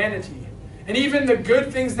was vanity. And even the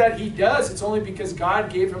good things that he does, it's only because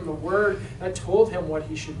God gave him the word that told him what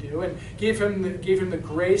he should do and gave him the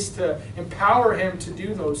grace to empower him to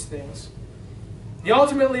do those things. He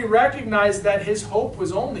ultimately recognized that his hope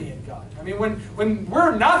was only in God. I mean, when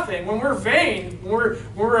we're nothing, when we're vain, when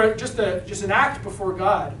we're just an act before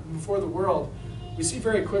God, before the world, we see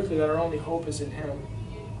very quickly that our only hope is in him.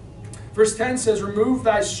 Verse 10 says, remove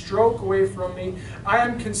thy stroke away from me. I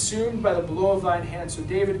am consumed by the blow of thine hand. So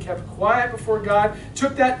David kept quiet before God,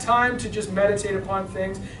 took that time to just meditate upon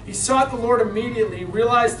things. He sought the Lord immediately,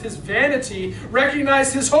 realized his vanity,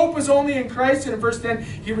 recognized his hope was only in Christ, and in verse 10,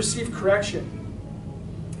 he received correction.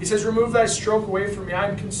 He says, remove thy stroke away from me. I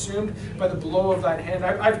am consumed by the blow of thine hand.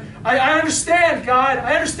 I understand, God.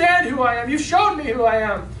 I understand who I am. You've shown me who I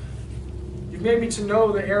am. You've made me to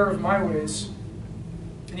know the error of my ways.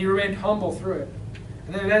 And he remained humble through it.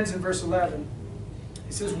 And then it ends in verse 11.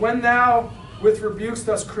 He says, when thou with rebukes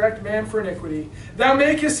dost correct man for iniquity, thou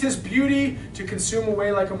makest his beauty to consume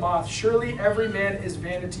away like a moth. Surely every man is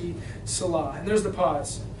vanity, Selah. And there's the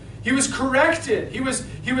pause. He was corrected. He was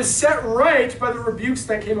set right by the rebukes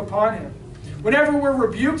that came upon him. Whenever we're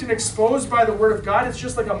rebuked and exposed by the word of God, it's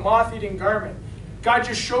just like a moth-eating garment. God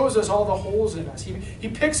just shows us all the holes in us. He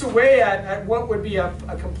picks away at what would be a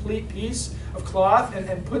complete piece of cloth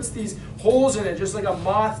and puts these holes in it, just like a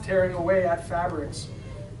moth tearing away at fabrics.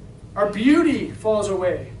 Our beauty falls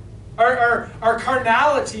away. Our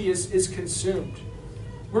carnality is consumed.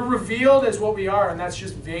 We're revealed as what we are, and that's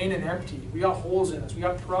just vain and empty. We got holes in us. We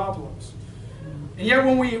got problems. And yet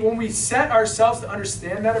when we set ourselves to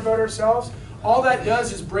understand that about ourselves, all that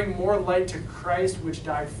does is bring more light to Christ, which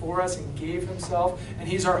died for us and gave himself, and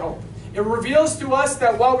he's our hope. It reveals to us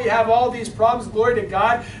that while we have all these problems, glory to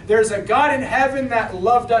God, there's a God in heaven that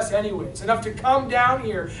loved us anyways, enough to come down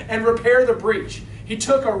here and repair the breach. He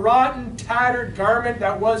took a rotten, tattered garment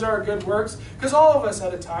that was our good works, because all of us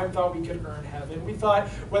at a time thought we could earn heaven. We thought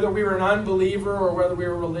whether we were an unbeliever or whether we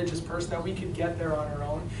were a religious person that we could get there on our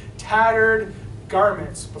own. Tattered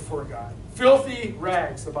garments before God. Filthy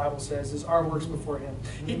rags, the Bible says, is our works before him.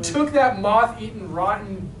 He took that moth-eaten,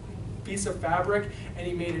 rotten piece of fabric and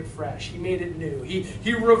he made it fresh. He made it new.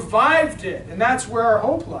 He revived it, and that's where our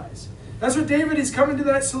hope lies. That's what David is coming to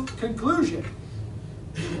that conclusion.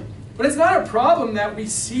 But it's not a problem that we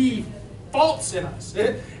see faults in us.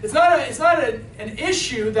 It's not an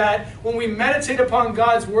issue that when we meditate upon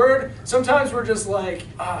God's word, sometimes we're just like,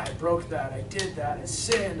 I broke that, I did that, I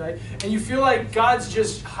sinned. And you feel like God's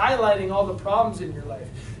just highlighting all the problems in your life.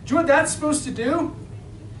 Do you know what that's supposed to do?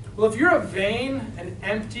 Well, if you're a vain and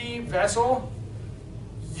empty vessel,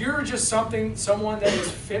 you're just someone that is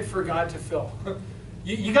fit for God to fill.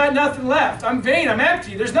 You got nothing left. I'm vain, I'm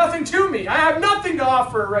empty, there's nothing to me. I have nothing to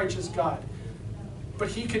offer a righteous God. But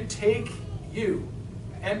he could take you,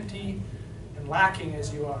 empty and lacking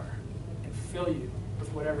as you are, and fill you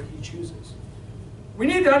with whatever he chooses. We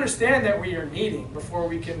need to understand that we are needing before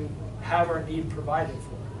we can have our need provided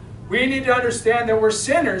for. We need to understand that we're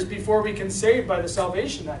sinners before we can save by the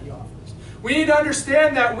salvation that he offers. We need to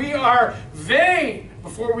understand that we are vain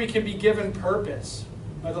before we can be given purpose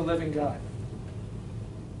by the living God.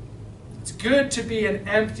 It's good to be an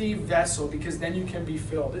empty vessel because then you can be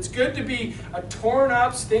filled. It's good to be a torn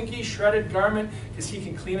up, stinky, shredded garment because he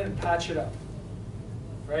can clean it and patch it up.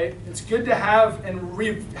 Right? It's good to have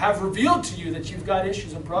have revealed to you that you've got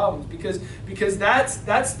issues and problems because that's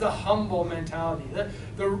the humble mentality.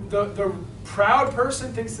 The proud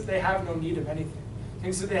person thinks that they have no need of anything.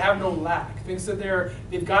 Thinks that they have no lack. Thinks that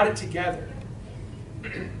they've got it together.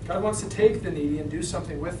 God wants to take the needy and do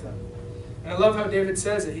something with them. And I love how David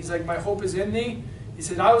says it. He's like, my hope is in thee. He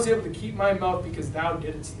said, I was able to keep my mouth because thou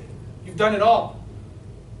didst it. You've done it all.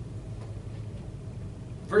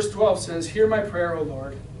 Verse 12 says, hear my prayer, O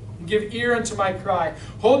Lord, and give ear unto my cry.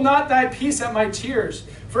 Hold not thy peace at my tears,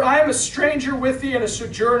 for I am a stranger with thee and a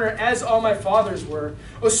sojourner, as all my fathers were.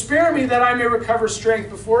 O spare me that I may recover strength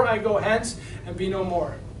before I go hence and be no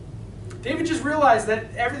more. David just realized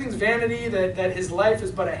that everything's vanity, that his life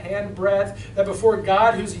is but a handbreadth, that before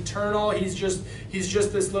God, who's eternal, he's just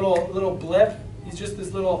this little blip. He's just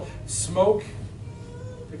this little smoke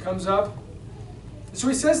that comes up. And so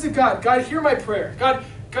he says to God, God, hear my prayer. God,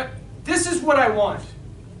 this is what I want.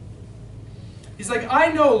 He's like, I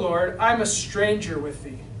know, Lord, I'm a stranger with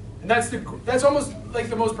thee. And that's almost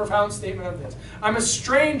like the most profound statement of this. I'm a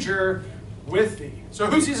stranger with thee. So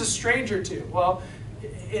who's he a stranger to? Well,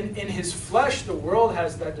 in his flesh, the world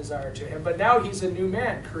has that desire to him, but now he's a new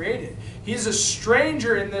man, created. He's a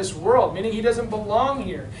stranger in this world, meaning he doesn't belong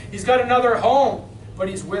here. He's got another home, but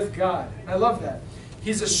he's with God. And I love that.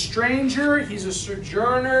 He's a stranger, he's a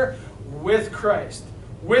sojourner with Christ,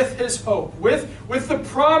 with his hope, with the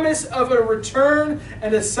promise of a return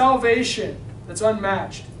and a salvation that's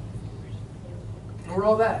unmatched. And we're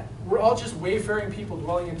all that. We're all just wayfaring people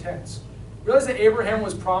dwelling in tents. Realize that Abraham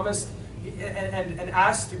was promised and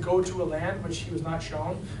asked to go to a land which he was not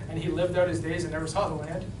shown, and he lived out his days and never saw the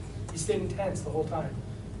land. He stayed in tents the whole time.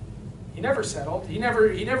 He never settled. He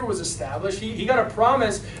never was established. He got a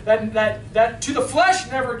promise that to the flesh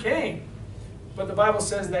never came. But the Bible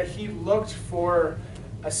says that he looked for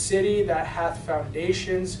a city that hath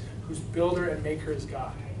foundations, whose builder and maker is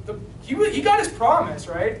God. He got his promise,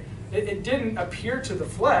 right? It didn't appear to the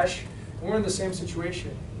flesh, and we're in the same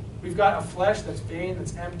situation. We've got a flesh that's vain,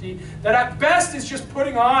 that's empty, that at best is just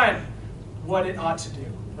putting on what it ought to do,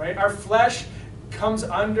 right? Our flesh comes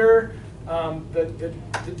under the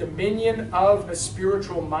dominion of a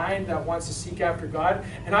spiritual mind that wants to seek after God,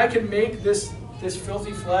 and I can make this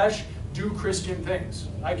filthy flesh do Christian things.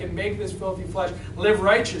 I can make this filthy flesh live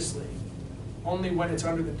righteously only when it's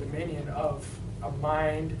under the dominion of a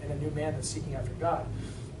mind and a new man that's seeking after God.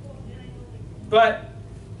 But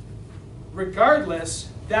regardless,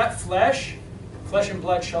 that flesh and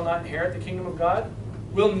blood shall not inherit the kingdom of God,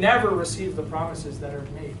 will never receive the promises that are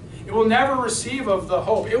made. It will never receive of the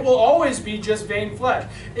hope. It will always be just vain flesh.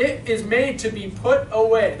 It is made to be put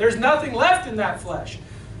away. There's nothing left in that flesh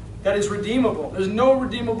that is redeemable. There's no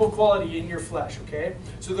redeemable quality in your flesh, okay?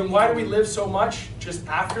 So then why do we live so much just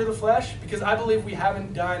after the flesh? Because I believe we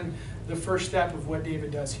haven't done the first step of what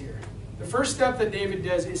David does here. The first step that David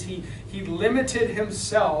does is he limited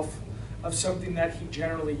himself of something that he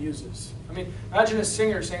generally uses. I mean, imagine a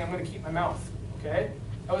singer saying, I'm going to keep my mouth, okay?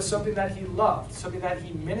 That was something that he loved, something that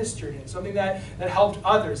he ministered in, something that helped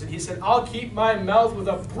others. And he said, I'll keep my mouth with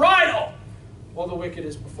a bridle while the wicked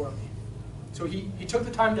is before me. So he took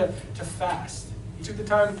the time to fast. He took the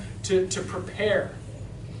time to prepare.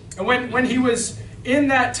 And when he was in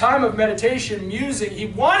that time of meditation, musing, he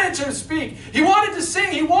wanted to speak. He wanted to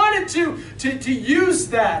sing. He wanted to use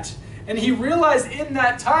that. And he realized in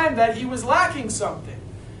that time that he was lacking something.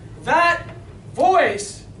 That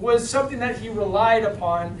voice was something that he relied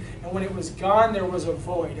upon. And when it was gone, there was a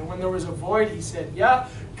void. And when there was a void, he said, yeah,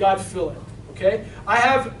 God, fill it. Okay? I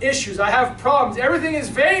have issues. I have problems. Everything is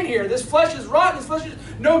vain here. This flesh is rotten. This flesh is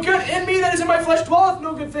no good. In me that is in my flesh dwelleth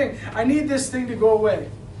no good thing. I need this thing to go away.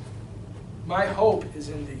 My hope is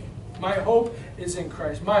in thee. My hope is in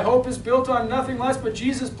Christ. My hope is built on nothing less but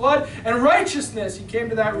Jesus' blood and righteousness. He came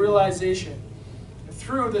to that realization. And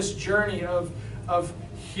through this journey of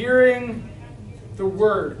hearing the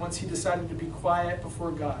word, once he decided to be quiet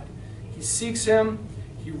before God, he seeks him.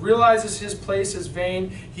 He realizes his place is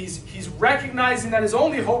vain. He's recognizing that his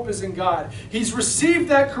only hope is in God. He's received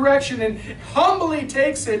that correction and humbly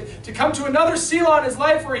takes it to come to another Selah in his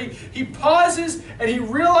life where he pauses and he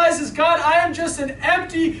realizes, God, I am just an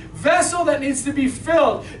empty vessel that needs to be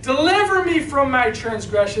filled. Deliver me from my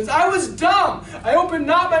transgressions. I was dumb. I opened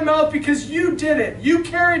not my mouth because you did it. You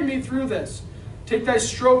carried me through this. Take thy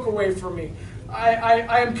stroke away from me.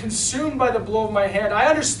 I am consumed by the blow of my hand. I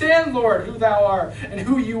understand, Lord, who thou art and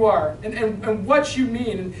who you are and what you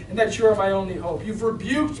mean and that you are my only hope. You've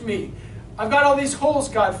rebuked me. I've got all these holes,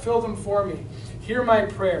 God. Fill them for me. Hear my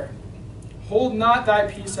prayer. Hold not thy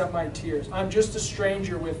peace at my tears. I'm just a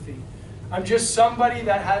stranger with thee. I'm just somebody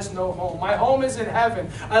that has no home. My home is in heaven.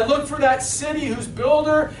 I look for that city whose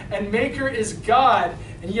builder and maker is God,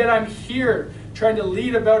 and yet I'm here trying to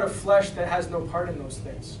lead about a flesh that has no part in those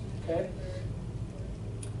things. Okay?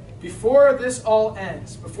 Before this all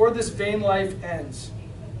ends, before this vain life ends,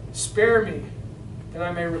 spare me that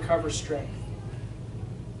I may recover strength.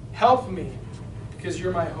 Help me because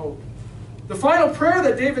you're my hope. The final prayer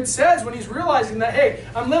that David says when he's realizing that, hey,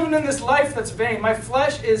 I'm living in this life that's vain. My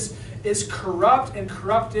flesh is corrupt and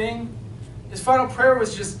corrupting. His final prayer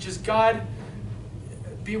was just God,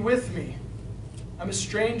 be with me. I'm a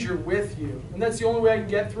stranger with you. And that's the only way I can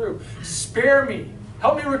get through. Spare me.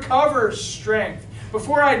 Help me recover strength.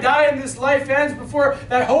 Before I die and this life ends, before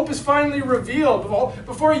that hope is finally revealed,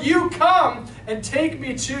 before you come and take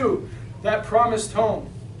me to that promised home.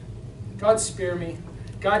 God spare me.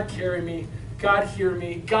 God carry me. God hear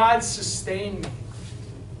me. God sustain me.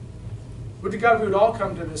 Would to God we would all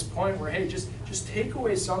come to this point where, hey, just take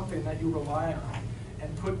away something that you rely on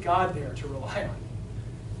and put God there to rely on.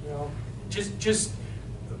 You know, just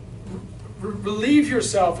relieve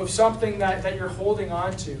yourself of something that you're holding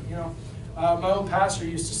on to. You know, my old pastor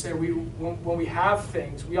used to say, when we have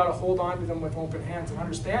things, we ought to hold on to them with open hands and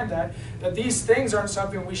understand that these things aren't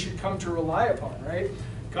something we should come to rely upon, right?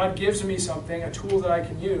 God gives me something, a tool that I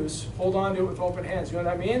can use. Hold on to it with open hands. You know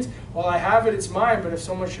what that means? Well, I have it, it's mine, but if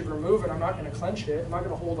someone should remove it, I'm not going to clench it. I'm not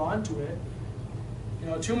going to hold on to it. You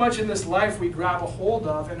know, too much in this life we grab a hold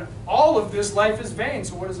of, and all of this life is vain,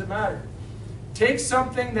 so what does it matter? Take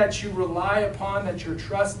something that you rely upon, that you're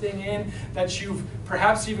trusting in, that you've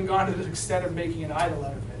perhaps even gone to the extent of making an idol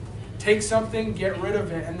out of it. Take something, get rid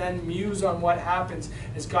of it, and then muse on what happens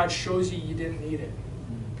as God shows you you didn't need it.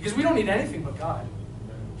 Because we don't need anything but God.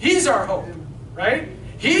 He's our hope, right?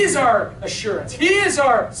 He's our assurance. He is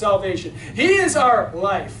our salvation. He is our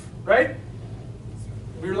life, right?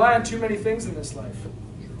 We rely on too many things in this life.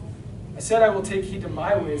 I said I will take heed to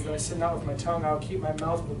my ways, that I sin not with my tongue. I will keep my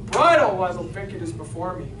mouth with bridle while the wicked is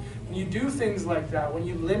before me. When you do things like that, when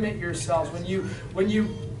you limit yourselves, when you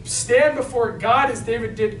stand before God as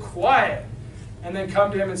David did, quiet, and then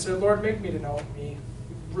come to him and say, Lord, make me to know me.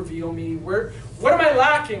 Reveal me. What am I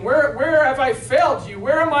lacking? Where have I failed you?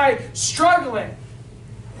 Where am I struggling?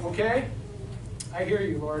 Okay? I hear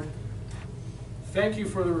you, Lord. Thank you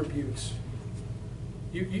for the rebukes.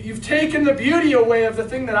 You've taken the beauty away of the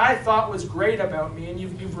thing that I thought was great about me, and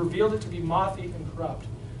you've revealed it to be moth-eaten and corrupt.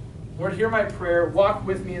 Lord, hear my prayer. Walk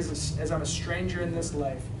with me as I'm a stranger in this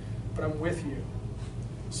life, but I'm with you.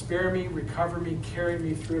 Spare me, recover me, carry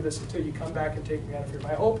me through this until you come back and take me out of here.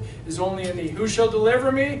 My hope is only in thee. Who shall deliver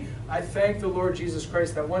me? I thank the Lord Jesus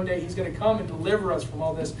Christ that one day he's going to come and deliver us from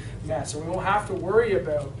all this mess. And we won't have to worry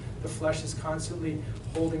about the flesh that's constantly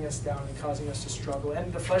holding us down and causing us to struggle.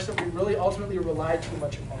 And the flesh that we really ultimately rely too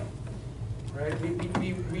much upon. Right?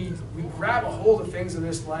 We grab a hold of things in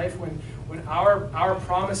this life when our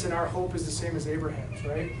promise and our hope is the same as Abraham's,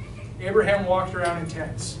 right? Abraham walked around in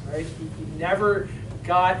tents, right? He never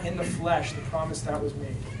got in the flesh the promise that was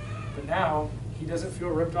made. But now, he doesn't feel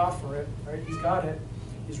ripped off for it, right? He's got it.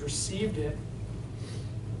 He's received it.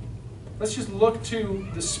 Let's just look to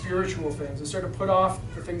the spiritual things and start to put off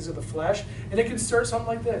the things of the flesh. And it can start something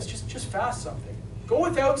like this. Just fast something. Go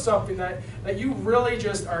without something that you really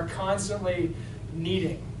just are constantly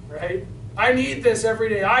needing, right? I need this every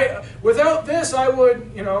day. Without this, I would,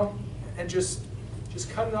 and just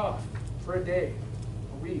cut it off for a day,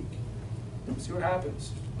 a week. See what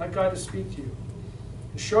happens. Let God to speak to you.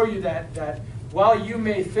 And show you that while you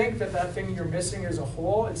may think that thing you're missing is a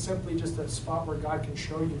hole, it's simply just a spot where God can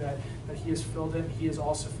show you that he has filled it. He is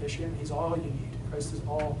all sufficient. He's all you need. Christ is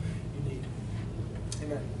all you need.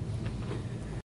 Amen.